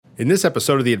In this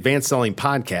episode of the Advanced Selling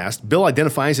Podcast, Bill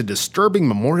identifies a disturbing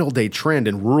Memorial Day trend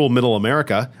in rural middle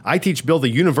America. I teach Bill the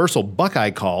universal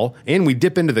Buckeye call, and we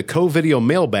dip into the co-video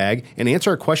mailbag and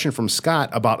answer a question from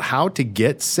Scott about how to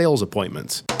get sales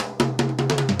appointments.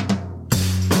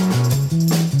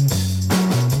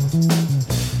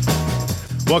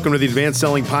 Welcome to the Advanced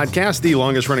Selling Podcast, the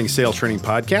longest-running sales training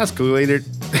podcast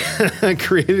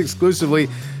created exclusively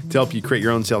to help you create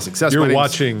your own sales success. You're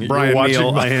watching Brian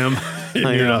Neal. I am.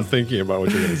 You're not thinking about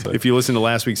what you're going to say. If you listen to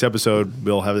last week's episode,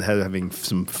 Bill had having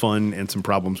some fun and some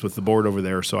problems with the board over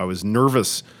there, so I was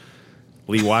nervously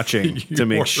watching to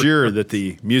make sure that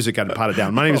the music got potted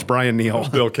down. My name is Brian Neal.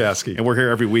 Bill Caskey. And we're here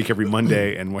every week, every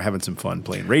Monday, and we're having some fun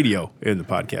playing radio in the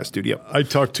podcast studio. I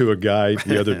talked to a guy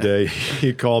the other day.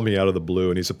 He called me out of the blue,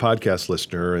 and he's a podcast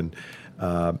listener, and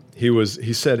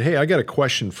he said, "Hey, I got a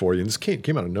question for you." And this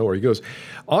came out of nowhere. He goes,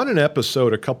 on an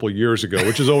episode a couple of years ago,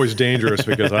 which is always dangerous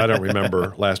because I don't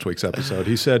remember last week's episode.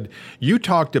 He said, you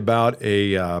talked about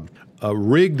a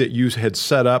rig that you had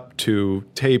set up to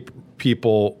tape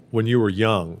people when you were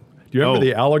young. Do you remember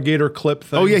the alligator clip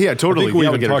thing? Oh, yeah, totally. I think we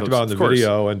even talked about it in the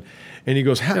video. And he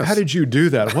goes, how did you do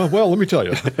that? Well, let me tell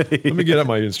you. Let me get out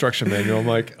my instruction manual. I'm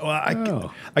like,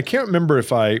 I can't remember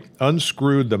if I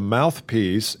unscrewed the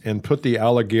mouthpiece and put the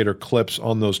alligator clips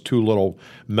on those two little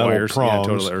metal wires,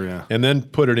 prongs and then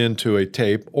put it into a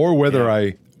tape, or whether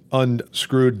I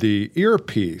unscrewed the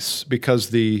earpiece,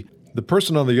 because the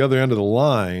person on the other end of the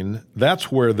line,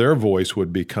 that's where their voice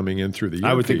would be coming in through the earpiece,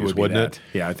 I would think it would be wouldn't that.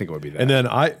 it? Yeah, I think it would be that. And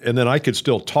then I could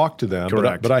still talk to them,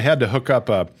 but I had to hook up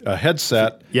a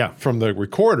headset from the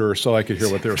recorder so I could hear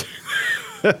what they were saying.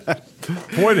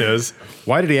 Point is,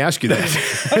 why did he ask you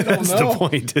that? I don't That's know. the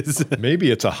point. Maybe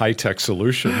it's a high-tech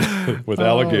solution with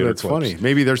alligator That's clips. funny.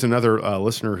 Maybe there's another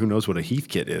listener who knows what a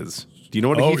Heathkit is. Do you know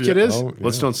what a Heathkit is? Oh,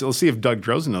 yeah. Let's see if Doug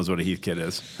Drozen knows what a Heathkit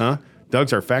is. Huh?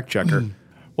 Doug's our fact checker.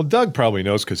 Well, Doug probably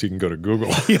knows because he can go to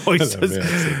Google. He always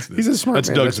says, he's a smart That's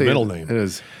man. Doug's middle name. It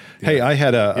is. Hey, I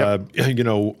had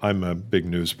I'm a big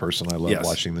news person. I love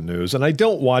watching the news, and I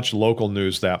don't watch local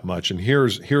news that much. And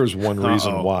here's one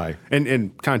reason why.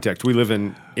 And context, we live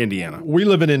in Indiana. We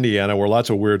live in Indiana where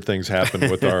lots of weird things happen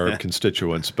with our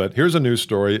constituents. But here's a news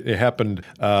story. It happened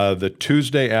the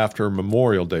Tuesday after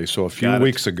Memorial Day, so a few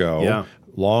weeks ago. Yeah.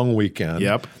 Long weekend.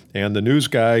 Yep. And the news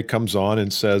guy comes on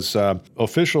and says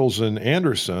officials in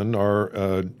Anderson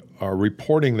are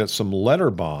reporting that some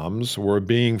letter bombs were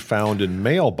being found in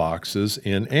mailboxes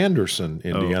in Anderson,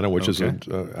 Indiana, which is an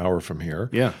hour from here.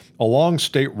 Yeah. Along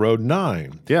State Road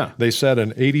 9. Yeah. They said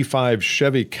an 85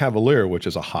 Chevy Cavalier, which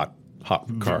is a hot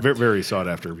car. Very, very sought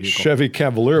after vehicle. Chevy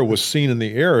Cavalier was seen in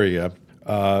the area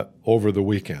over the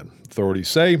weekend. Authorities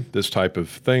say this type of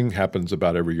thing happens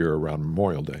about every year around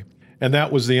Memorial Day. And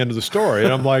that was the end of the story.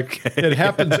 And I'm like, it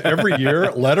happens every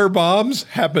year. Letter bombs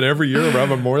happen every year around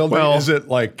Memorial Day. Well, is it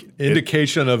like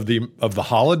indication of the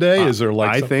holiday? Is there like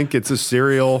I think it's a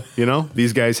serial,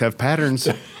 these guys have patterns.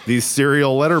 These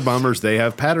serial letter bombers, they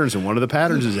have patterns. And one of the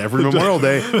patterns is every Memorial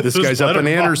Day, this guy's up in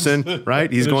Anderson,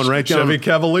 right? He's going right down. Chevy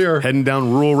Cavalier. Heading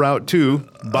down rural Route 2,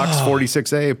 box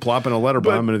 46A, plopping a letter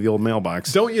bomb into the old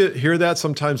mailbox. Don't you hear that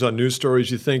sometimes on news stories?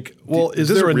 You think, well, is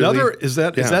there another? Is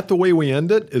that the way we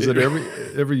end it? Is it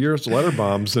every year it's letter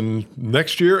bombs, and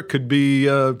next year it could be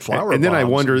flower bombs? And then I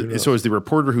wonder, so is the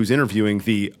reporter who's interviewing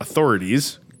the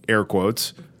authorities, air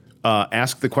quotes,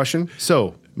 ask the question,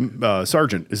 so,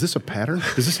 Sergeant, is this a pattern?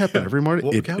 Does this happen every morning?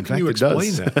 Well, how can you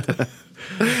explain that?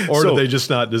 Or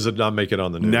does it not make it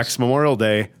on the news? Next Memorial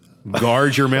Day,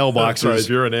 guard your mailboxes. Right,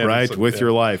 you're an Anderson, with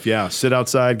your life. Yeah, sit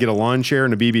outside, get a lawn chair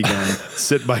and a BB gun.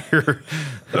 Sit by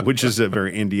which is a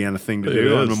very Indiana thing to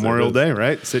do on Memorial Day,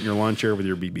 right? Sit in your lawn chair with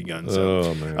your BB gun.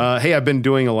 So, man. Hey, I've been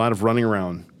doing a lot of running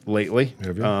around lately.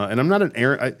 Have you? And I'm not an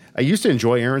errand. I used to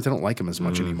enjoy errands. I don't like them as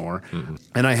much anymore.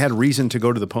 And I had reason to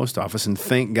go to the post office, and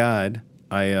thank God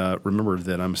I remembered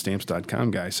that I'm a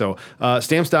Stamps.com guy. So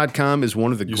Stamps.com is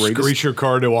one of the greatest. You screech your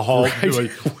car to a halt,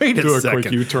 Right. Wait a second.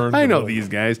 quick U-turn. I know these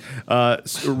guys.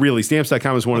 Really,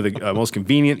 Stamps.com is one of the most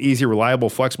convenient, easy, reliable,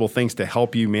 flexible things to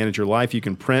help you manage your life. You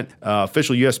can print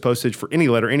official U.S. postage for any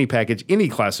letter, any package, any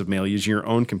class of mail using your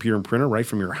own computer and printer right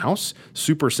from your house.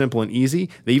 Super simple and easy.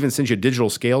 They even send you a digital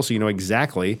scale so you know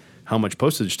exactly how much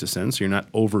postage to send, so you're not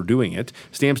overdoing it.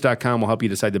 Stamps.com will help you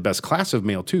decide the best class of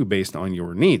mail, too, based on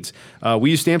your needs.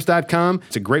 We use Stamps.com.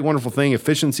 It's a great, wonderful thing.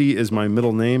 Efficiency is my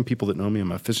middle name. People that know me,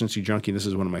 I'm an efficiency junkie. This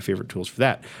is one of my favorite tools for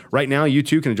that. Right now, you,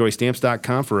 too, can enjoy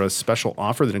Stamps.com for a special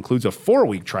offer that includes a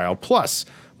 4-week trial, plus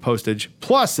postage,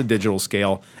 plus a digital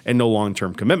scale, and no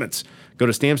long-term commitments. Go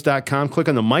to Stamps.com, click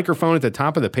on the microphone at the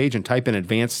top of the page and type in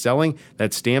advanced selling.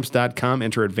 That's Stamps.com,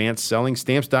 enter advanced selling.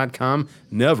 Stamps.com,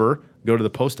 never go to the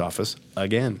post office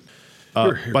again.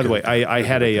 By the way, I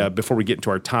had before we get into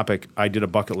our topic, I did a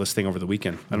bucket list thing over the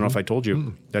weekend. I don't know if I told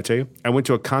you. Did I tell you? I went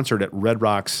to a concert at Red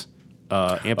Rocks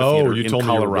Amphitheater in told me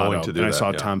you were Colorado, going to do and I that,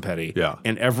 saw yeah. Tom Petty. Yeah.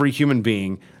 And every human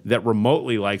being that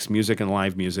remotely likes music and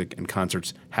live music and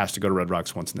concerts has to go to Red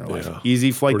Rocks once in their life. Yeah.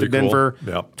 Easy flight Pretty to Denver,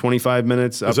 cool. Yep. 25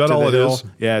 minutes up that to all the it hill. is?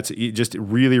 Yeah, it's just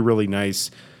really, really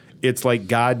nice. It's like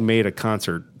God made a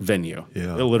concert venue.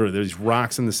 Yeah. Literally, there's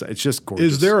rocks in the side. It's just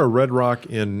gorgeous. Is there a Red Rock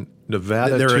in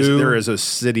Nevada too? There is a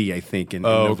city, I think, in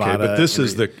Nevada. Okay, but this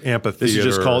is the amphitheater. This is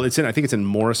just called. I think it's in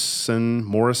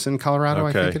Morrison, Colorado.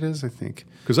 Okay. I think it is. I think.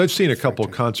 Because I've seen a couple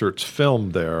concerts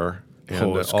filmed there,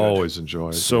 and it's good. always enjoy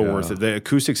it. So Yeah. worth it. The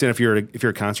acoustics, and if you're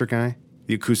a concert guy,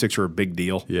 the acoustics are a big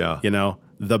deal. Yeah. You know,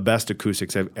 the best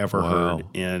acoustics I've ever Wow. heard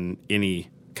in any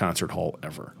concert hall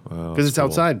ever. Wow, Because it's cool.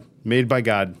 outside, made by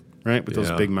God, right? With those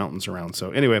Yeah. big mountains around. So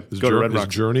anyway, go to Red Is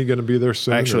Rocks. Journey going to be there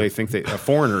soon? Actually, or- I think a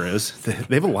Foreigner is.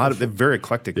 They have a very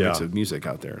eclectic mix Yeah. of music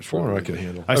out there. It's Foreigner really I can good.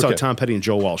 handle. I saw Okay. Tom Petty and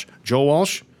Joe Walsh. Joe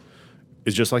Walsh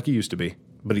is just like he used to be,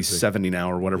 but he's 70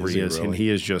 now or whatever Is he he is, and really? he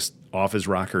is just off his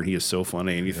rocker. He is so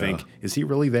funny, and you think, is he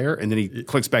really there? And then he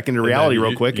clicks back into reality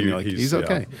real quick, and you're like, he's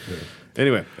okay. Yeah.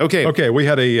 Anyway, okay. Okay, we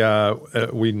had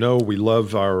we know we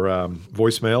love our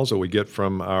voicemails that we get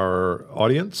from our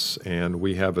audience, and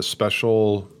we have a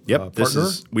special Yep, this partner.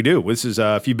 is we do. This is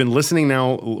if you've been listening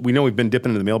now, we know we've been dipping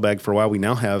into the mailbag for a while. We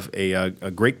now have a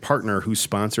great partner who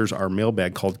sponsors our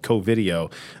mailbag called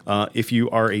CoVideo. If you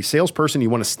are a salesperson, you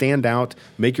want to stand out,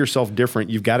 make yourself different,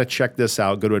 you've got to check this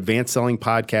out. Go to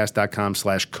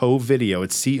advancedsellingpodcast.com/CoVideo.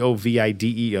 It's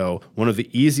CoVideo. One of the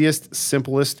easiest,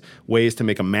 simplest ways to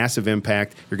make a massive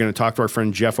impact. You're going to talk to our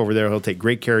friend Jeff over there. He'll take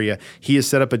great care of you. He has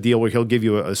set up a deal where he'll give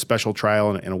you a special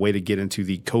trial and a way to get into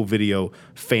the CoVideo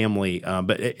family.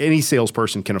 But any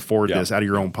salesperson can afford this out of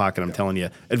your own pocket, I'm telling you.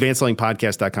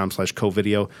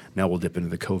 AdvanceSellingPodcast.com/CoVideo. Now we'll dip into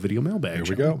the CoVideo mailbag. Here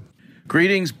we go.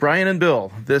 Greetings, Brian and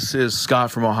Bill. This is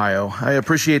Scott from Ohio. I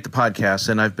appreciate the podcast,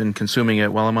 and I've been consuming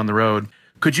it while I'm on the road.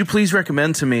 Could you please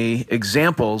recommend to me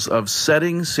examples of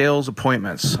setting sales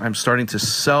appointments? I'm starting to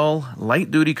sell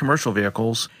light-duty commercial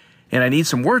vehicles, and I need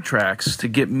some word tracks to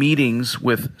get meetings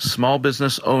with small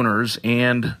business owners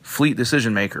and fleet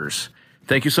decision makers.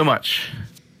 Thank you so much.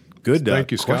 Good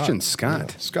Thank you, Scott. question,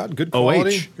 Scott. Yeah. Scott, good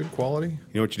quality. OH. Good quality. You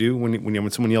know what you do when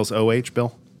someone yells OH,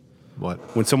 Bill? What?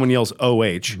 When someone yells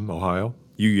OH, Ohio?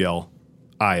 you yell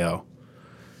IO.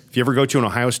 If you ever go to an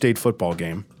Ohio State football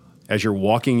game, as you're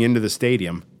walking into the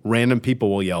stadium, random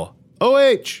people will yell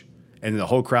OH, and the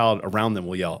whole crowd around them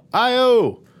will yell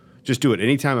IO. Just do it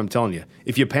anytime, I'm telling you.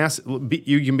 If you pass,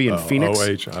 you can be in Phoenix.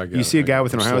 OH, I got you see a it. guy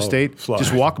with an Ohio Slow. State, Slow.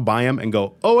 just walk by him and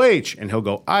go OH, and he'll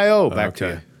go IO back to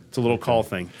Okay. you. It's a little call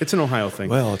thing. It's an Ohio thing.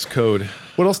 Well, it's code.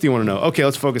 What else do you want to know? Okay,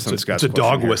 let's focus on Scott's it's a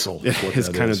question dog here. whistle is what It's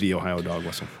that kind is. of the Ohio dog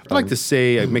whistle. I'd like to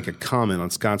say, make a comment on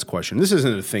Scott's question. This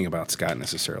isn't a thing about Scott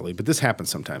necessarily, but this happens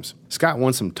sometimes. Scott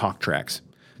wants some talk tracks.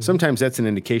 Sometimes that's an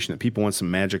indication that people want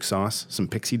some magic sauce, some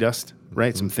pixie dust,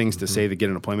 right? Some things to say to get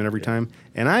an appointment every time.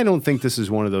 And I don't think this is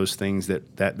one of those things that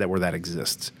where that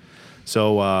exists.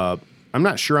 So I'm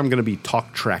not sure I'm going to be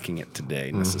talk tracking it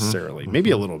today necessarily.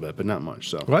 Maybe a little bit, but not much.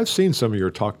 So Well, I've seen some of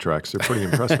your talk tracks. They're pretty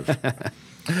impressive.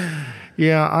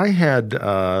 Yeah, I had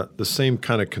the same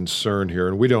kind of concern here,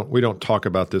 and we don't talk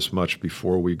about this much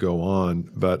before we go on.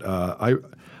 But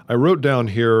I wrote down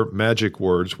here magic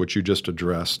words, which you just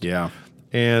addressed. yeah.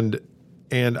 And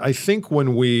I think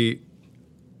when we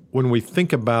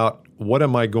think about what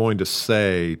am I going to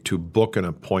say to book an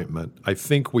appointment, I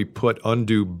think we put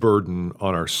undue burden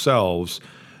on ourselves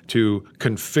to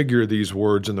configure these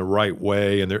words in the right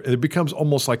way, and it becomes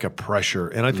almost like a pressure.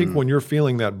 And I think when you're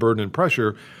feeling that burden and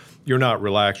pressure, you're not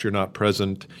relaxed, you're not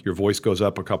present, your voice goes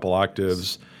up a couple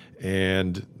octaves,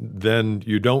 and then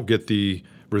you don't get the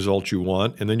result you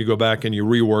want, and then you go back and you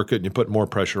rework it and you put more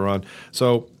pressure on.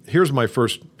 So here's my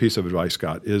first piece of advice,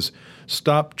 Scott, is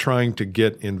stop trying to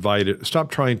get invited, stop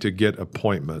trying to get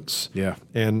appointments, Yeah.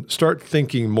 and start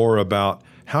thinking more about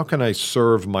how can I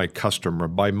serve my customer?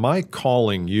 By my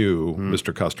calling you,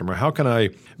 Mr. Customer, how can I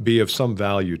be of some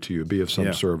value to you, be of some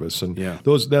Yeah. service? And Yeah.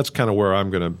 that's kind of where I'm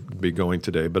going to be going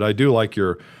today. But I do like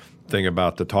your thing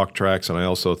about the talk tracks, and I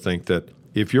also think that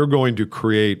if you're going to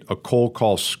create a cold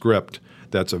call script,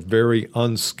 that's a very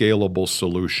unscalable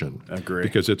solution. Agree.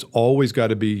 Because it's always got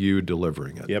to be you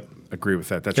delivering it. Yep. Agree with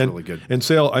that. That's And, really good. And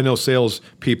I know sales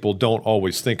people don't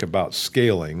always think about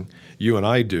scaling. you and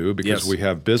I do because Yes. we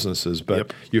have businesses. But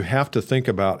Yep. you have to think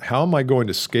about, how am I going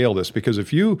to scale this? Because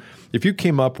if you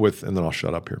came up with, and then I'll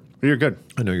shut up here. You're good.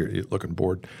 I know you're looking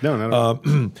bored. No, not at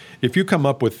all. If you come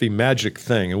up with the magic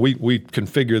thing, and we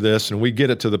configure this and we get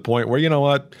it to the point where, you know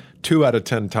what, 2 out of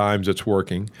 10 times it's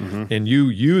working, and you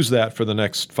use that for the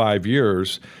next 5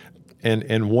 years,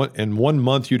 and one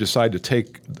month you decide to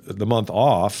take the month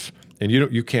off, and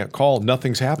you can't call,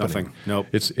 nothing's happening. Nothing. Nope.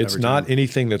 It's Every not time.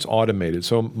 anything that's automated.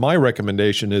 So my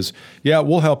recommendation is,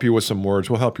 we'll help you with some words,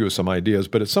 we'll help you with some ideas,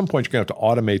 but at some point you're going to have to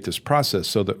automate this process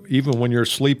so that even when you're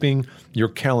sleeping, your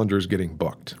calendar is getting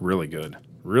booked. Really good.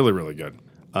 Really, really good.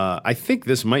 I think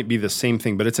this might be the same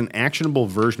thing, but it's an actionable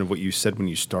version of what you said when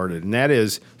you started. And that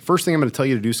is, first thing I'm going to tell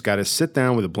you to do, Scott, is sit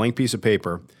down with a blank piece of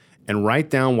paper and write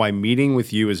down why meeting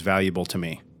with you is valuable to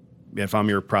me if I'm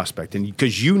your prospect. And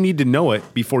because you need to know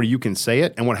it before you can say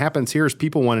it. And what happens here is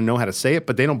people want to know how to say it,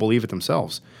 but they don't believe it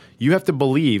themselves. You have to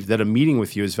believe that a meeting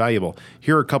with you is valuable.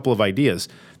 Here are a couple of ideas.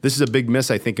 This is a big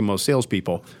miss, I think, in most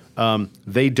salespeople.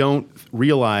 They don't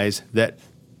realize that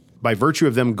by virtue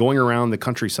of them going around the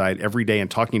countryside every day and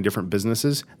talking to different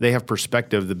businesses, they have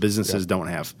perspective the businesses don't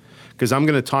have. Because I'm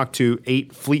going to talk to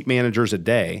 8 fleet managers a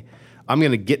day. I'm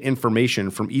going to get information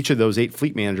from each of those 8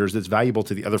 fleet managers that's valuable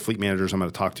to the other fleet managers I'm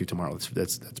going to talk to tomorrow.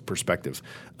 That's perspective.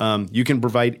 You can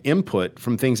provide input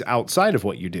from things outside of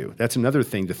what you do. That's another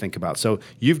thing to think about. So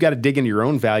you've got to dig into your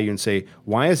own value and say,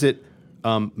 why is it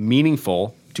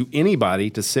meaningful to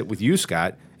anybody to sit with you,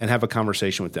 Scott, and have a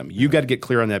conversation with them? You've got to get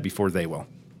clear on that before they will.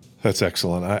 That's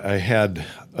excellent. I had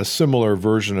a similar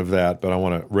version of that, but I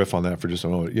want to riff on that for just a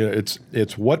moment.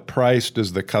 It's what price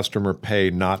does the customer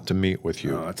pay not to meet with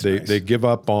you? That's they nice. they give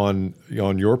up on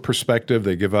your perspective.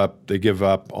 They give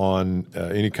up on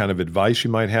any kind of advice you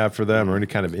might have for them or any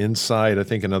kind of insight. I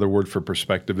think another word for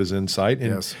perspective is insight.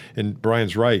 And, Yes. and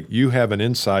Brian's right. You have an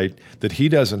insight that he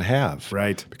doesn't have.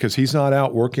 Right. Because he's not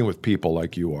out working with people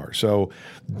like you are. So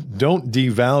don't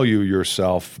devalue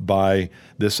yourself by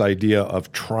this idea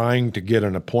of trying to get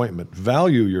an appointment.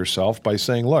 Value yourself by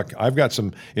saying, look, I've got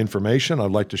some information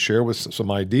I'd like to share with some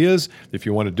ideas. If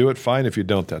you want to do it, fine. If you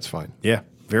don't, that's fine. Yeah,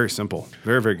 very simple.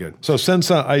 Very, very good. So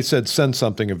I said send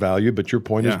something of value, but your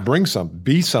point is Yeah.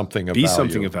 be something of value. Be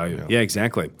something of value. Yeah,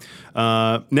 exactly.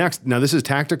 Next, now this is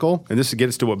tactical, and this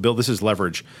gets to what Bill, this is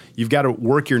leverage. You've got to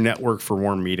work your network for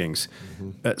warm meetings.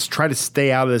 Try to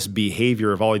stay out of this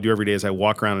behavior of all I do every day is I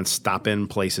walk around and stop in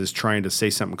places trying to say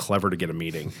something clever to get a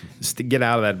meeting. Just to get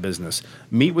out of that business.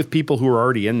 Meet with people who are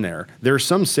already in there. There's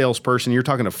some salesperson, you're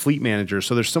talking to fleet managers,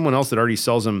 so there's someone else that already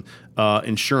sells them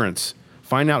insurance.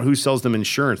 Find out who sells them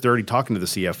insurance. They're already talking to the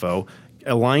CFO.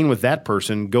 Align with that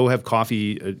person. Go have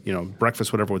coffee,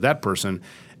 breakfast, whatever, with that person,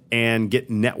 and get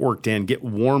networked in. Get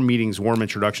warm meetings, warm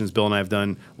introductions. Bill and I have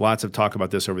done lots of talk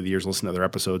about this over the years. Listen to other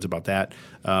episodes about that.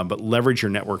 But leverage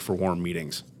your network for warm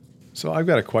meetings. So I've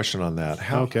got a question on that.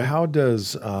 Okay. How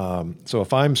does so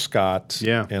if I'm Scott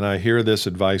and I hear this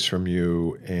advice from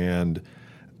you, and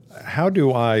how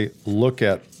do I look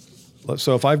at,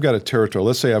 so if I've got a territory,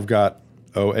 let's say I've got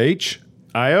OH.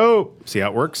 IO. See how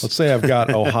it works? Let's say I've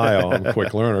got Ohio. I'm a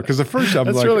quick learner. Because at first I'm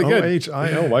That's like, really good.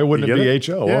 OHIO. Why wouldn't You it get be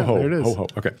it? HO? Yeah, Oh, there it is. ho, ho.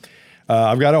 Okay.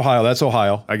 I've got Ohio. That's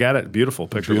Ohio. I got it. Beautiful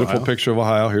picture. Beautiful of Ohio. picture of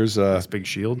Ohio. Here's This big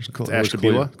shield. It's there's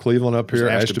Ashtabula. Cleveland up here.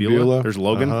 There's Ashtabula. There's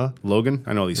Logan. Uh-huh. Logan.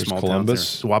 I know these There's small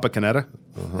Columbus. towns there.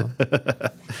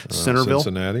 Wapakoneta. Centerville.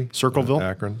 Cincinnati. Circleville.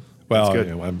 Akron. Well,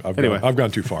 good. I've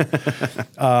gone too far.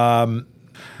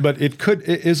 But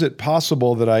is it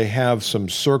possible that I have some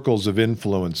circles of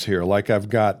influence here? Like I've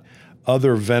got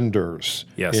other vendors,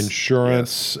 Yes.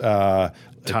 insurance, Tires.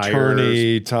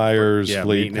 attorney, tires, Yeah,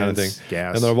 fleet kind of thing. maintenance,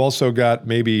 gas. And then I've also got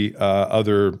maybe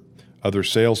other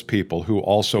salespeople who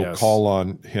also Yes. call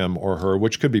on him or her,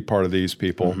 which could be part of these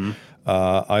people.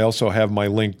 I also have my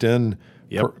LinkedIn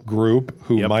group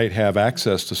who might have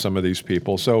access to some of these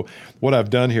people. So what I've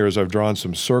done here is I've drawn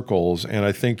some circles, and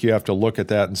I think you have to look at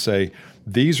that and say,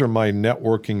 these are my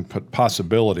networking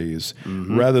possibilities,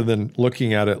 rather than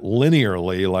looking at it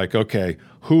linearly, like, okay,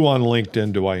 who on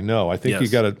LinkedIn do I know? I think you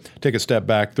got to take a step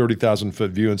back, 30,000-foot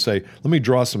view, and say, let me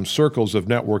draw some circles of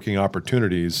networking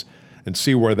opportunities and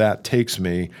see where that takes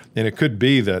me. And it could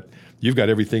be that you've got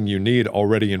everything you need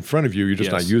already in front of you. You're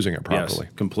just not using it properly.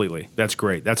 Yes, completely. That's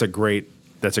great. That's a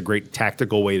great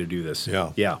tactical way to do this.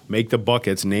 Yeah. Make the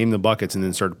buckets, name the buckets, and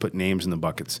then start to put names in the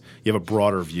buckets. You have a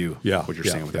broader view of what you're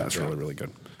saying with that. That's really, really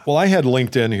good. Well, I had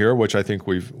LinkedIn here, which I think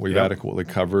we've adequately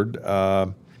covered.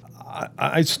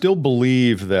 I still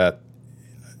believe that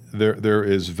there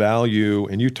is value,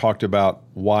 and you talked about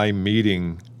why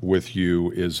meeting with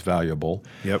you is valuable.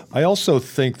 Yep. I also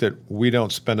think that we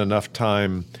don't spend enough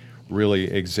time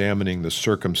really examining the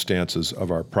circumstances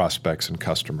of our prospects and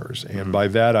customers. And by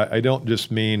that, I don't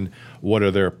just mean what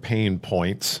are their pain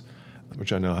points,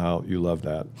 which I know how you love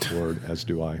that word, as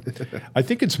do I. I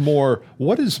think it's more,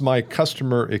 what is my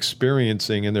customer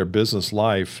experiencing in their business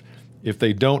life if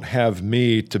they don't have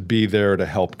me to be there to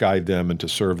help guide them and to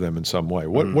serve them in some way?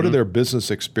 What are their business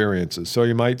experiences? So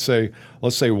you might say,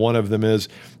 let's say one of them is,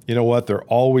 you know what, they're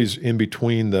always in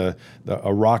between a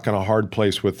rock and a hard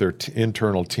place with their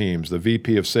internal teams. The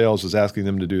VP of sales is asking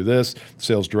them to do this. The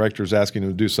sales director is asking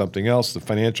them to do something else. The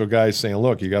financial guy is saying,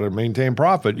 look, you got to maintain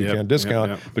profit. You can't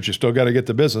discount, but you still got to get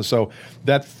the business. So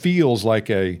that feels like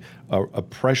a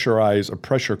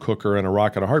pressure cooker and a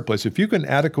rock and a hard place. If you can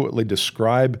adequately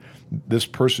describe this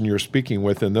person you're speaking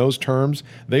with in those terms,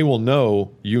 they will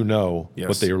know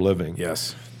what they are living.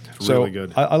 Yes. So really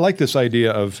good. I like this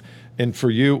idea of, and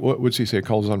for you, what's he say? It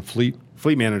calls on fleet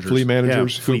managers. Fleet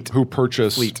managers Yeah, who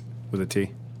purchase. Fleet with a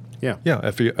T. Yeah. Yeah,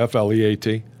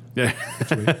 F-L-E-A-T. Yeah.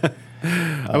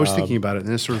 I was thinking about it,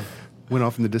 and it sort of went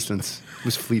off in the distance. It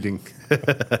was fleeting.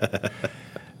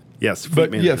 Yes, fleet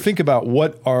But managers. yeah, think about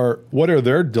what are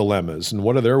their dilemmas and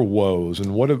what are their woes,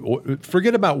 and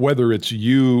forget about whether it's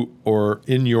you or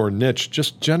in your niche.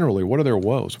 Just generally, what are their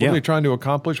woes? What are they trying to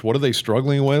accomplish? What are they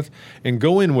struggling with? And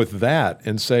go in with that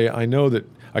and say, I know that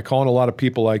I call on a lot of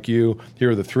people like you. Here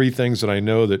are the 3 things that I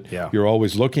know that you're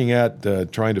always looking at,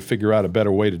 trying to figure out a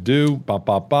better way to do.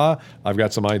 I've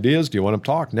got some ideas. Do you want to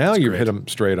talk? Now you've hit them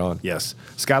straight on. Yes.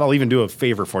 Scott, I'll even do a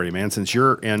favor for you, man. Since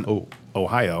you're in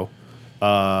Ohio,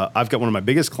 I've got one of my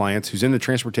biggest clients who's in the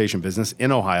transportation business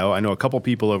in Ohio. I know a couple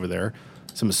people over there,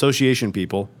 some association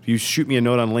people. If you shoot me a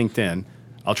note on LinkedIn,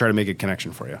 I'll try to make a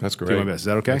connection for you. That's great. Do my best. Is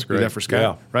that okay? That's great. Do that for Scott?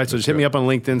 Yeah. Right? So just hit me up on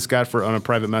LinkedIn, Scott, on a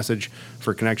private message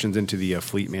for connections into the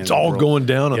fleet management. It's all world. going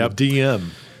down on the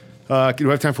DM. Do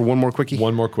we have time for one more quickie?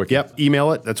 One more quickie. Yep.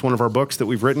 Email it. That's one of our books that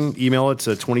we've written. Email it.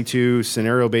 It's 22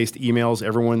 scenario-based emails.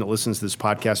 Everyone that listens to this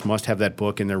podcast must have that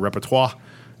book in their repertoire.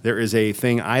 There is a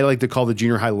thing I like to call the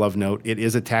junior high love note. It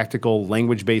is a tactical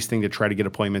language-based thing to try to get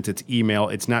appointments. It's email.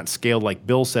 It's not scaled like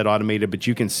Bill said, automated, but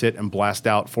you can sit and blast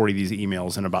out 40 of these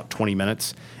emails in about 20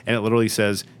 minutes. And it literally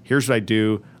says, here's what I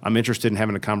do. I'm interested in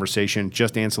having a conversation.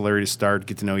 Just ancillary to start,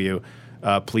 get to know you.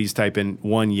 Please type in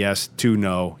 1 yes, 2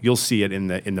 no. You'll see it in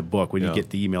the book when you get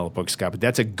the email book, Scott. But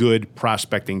that's a good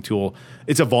prospecting tool.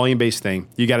 It's a volume-based thing.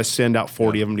 You got to send out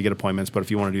 40 of them to get appointments. But if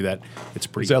you want to do that, it's a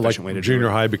pretty efficient way to do it. Junior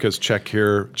high because check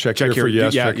here for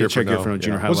yes, check here for no.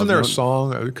 Junior high Wasn't love there a note.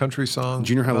 song, a country song?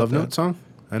 Junior high love that? note song?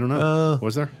 I don't know.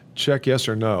 Was there? Check yes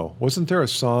or no. Wasn't there a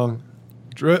song?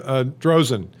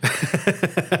 Drozen.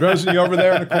 Drozen, you over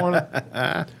there in the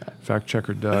corner? Fact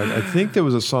checker Doug. I think there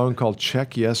was a song called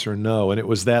Check Yes or No, and it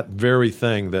was that very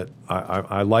thing that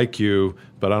I like you,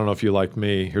 but I don't know if you like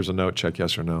me. Here's a note, check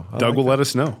yes or no. Doug will let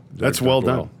us know. That's Doug well will.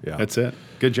 done. Yeah. That's it.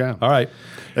 Good job. All right.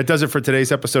 That does it for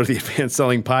today's episode of the Advanced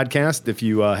Selling Podcast. If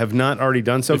you have not already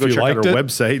done so, If go you check out our liked it,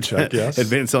 website, check yes.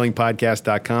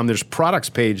 advancedsellingpodcast.com. There's products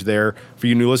page there for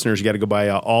you new listeners. You got to go by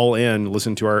All In.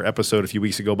 Listen to our episode a few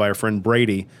weeks ago by our friend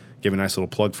Brady. Give a nice little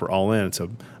plug for All In. It's,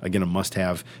 again, a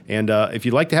must-have. And if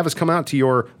you'd like to have us come out to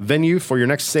your venue for your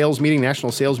next sales meeting,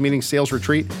 national sales meeting, sales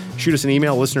retreat, shoot us an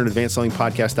email, listener at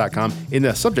advancedsellingpodcast.com. In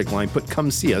the subject line, put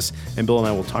come see us, and Bill and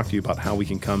I will talk to you about how we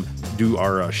can come do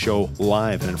our show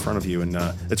live and in front of you. And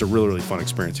it's a really, really fun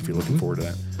experience if you're looking forward to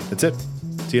that. That's it.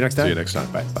 See you next time. See you next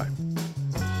time. Bye. Bye.